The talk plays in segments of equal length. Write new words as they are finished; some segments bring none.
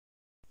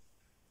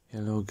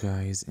Hello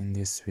guys, in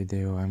this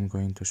video I'm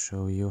going to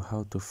show you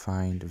how to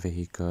find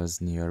vehicles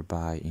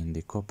nearby in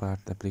the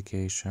Copart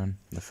application.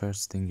 The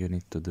first thing you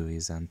need to do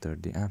is enter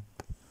the app.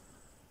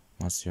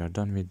 Once you are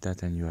done with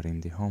that and you are in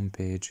the home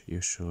page,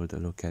 you should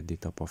look at the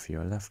top of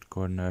your left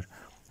corner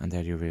and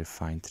there you will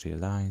find three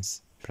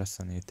lines. Press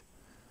on it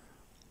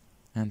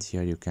and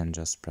here you can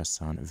just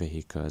press on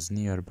vehicles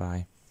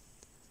nearby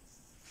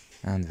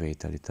and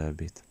wait a little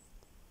bit.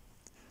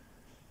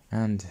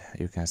 And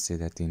you can see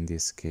that in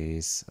this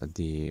case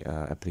the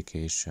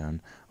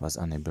application was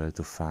unable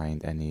to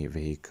find any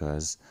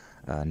vehicles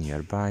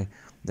nearby.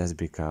 That's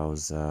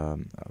because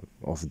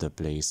of the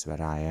place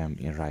where I am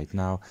in right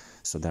now,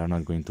 so there are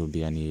not going to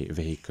be any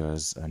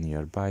vehicles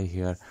nearby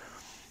here.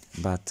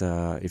 But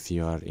if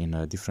you are in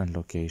a different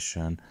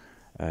location,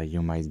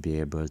 you might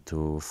be able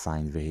to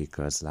find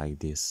vehicles like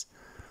this.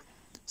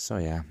 So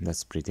yeah,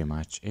 that's pretty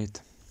much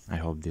it. I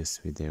hope this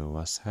video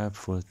was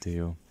helpful to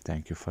you.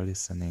 Thank you for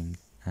listening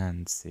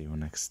and see you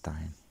next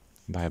time.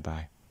 Bye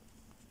bye.